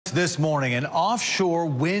This morning, an offshore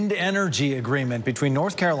wind energy agreement between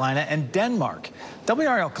North Carolina and Denmark.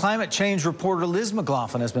 WRAL climate change reporter Liz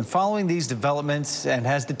McLaughlin has been following these developments and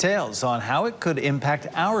has details on how it could impact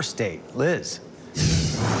our state. Liz.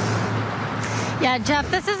 Yeah, Jeff,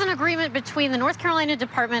 this is an agreement between the North Carolina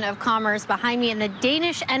Department of Commerce behind me and the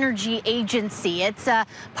Danish Energy Agency. It's a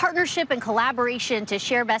partnership and collaboration to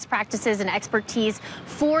share best practices and expertise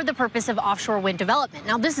for the purpose of offshore wind development.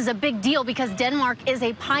 Now, this is a big deal because Denmark is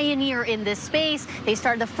a pioneer in this space. They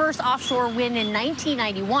started the first offshore wind in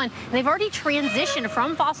 1991, and they've already transitioned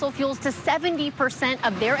from fossil fuels to 70%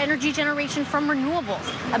 of their energy generation from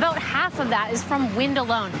renewables. About half of that is from wind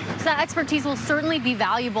alone. So that expertise will certainly be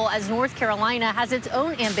valuable as North Carolina has its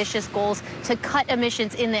own ambitious goals to cut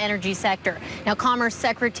emissions in the energy sector. Now, Commerce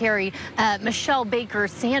Secretary Machelle Baker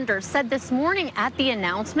Sanders said this morning at the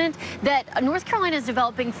announcement that North Carolina is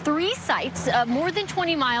developing 3 sites more than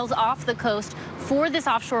 20 miles off the coast for this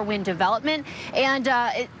offshore wind development,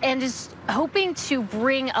 and is hoping to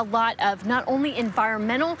bring a lot of not only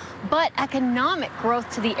environmental but economic growth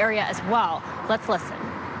to the area as well. Let's listen.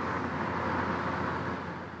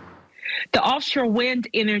 The offshore wind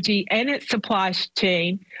energy and its supply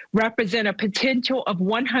chain represent a potential of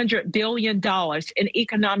 $100 billion in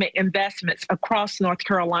economic investments across North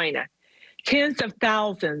Carolina, tens of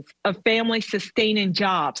thousands of family-sustaining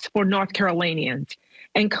jobs for North Carolinians,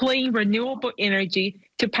 and clean renewable energy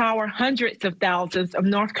to power hundreds of thousands of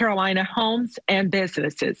North Carolina homes and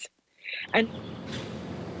businesses.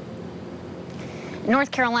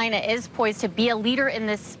 North Carolina is poised to be a leader in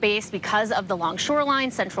this space because of the long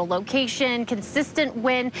shoreline, central location, consistent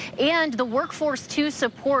wind, and the workforce to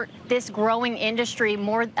support this growing industry.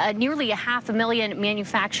 Nearly 500,000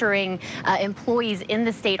 manufacturing employees in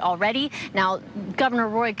the state already. Now, Governor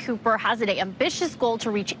Roy Cooper has an ambitious goal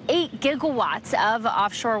to reach 8 gigawatts of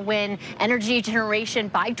offshore wind energy generation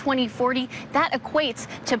by 2040. That equates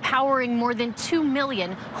to powering more than 2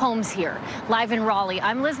 million homes here. Live in Raleigh,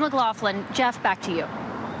 I'm Liz McLaughlin. Jeff, back to you.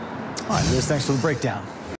 All right, Liz, thanks for the breakdown.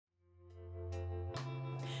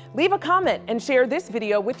 Leave a comment and share this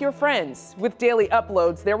video with your friends. With daily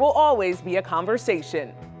uploads, there will always be a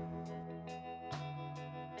conversation.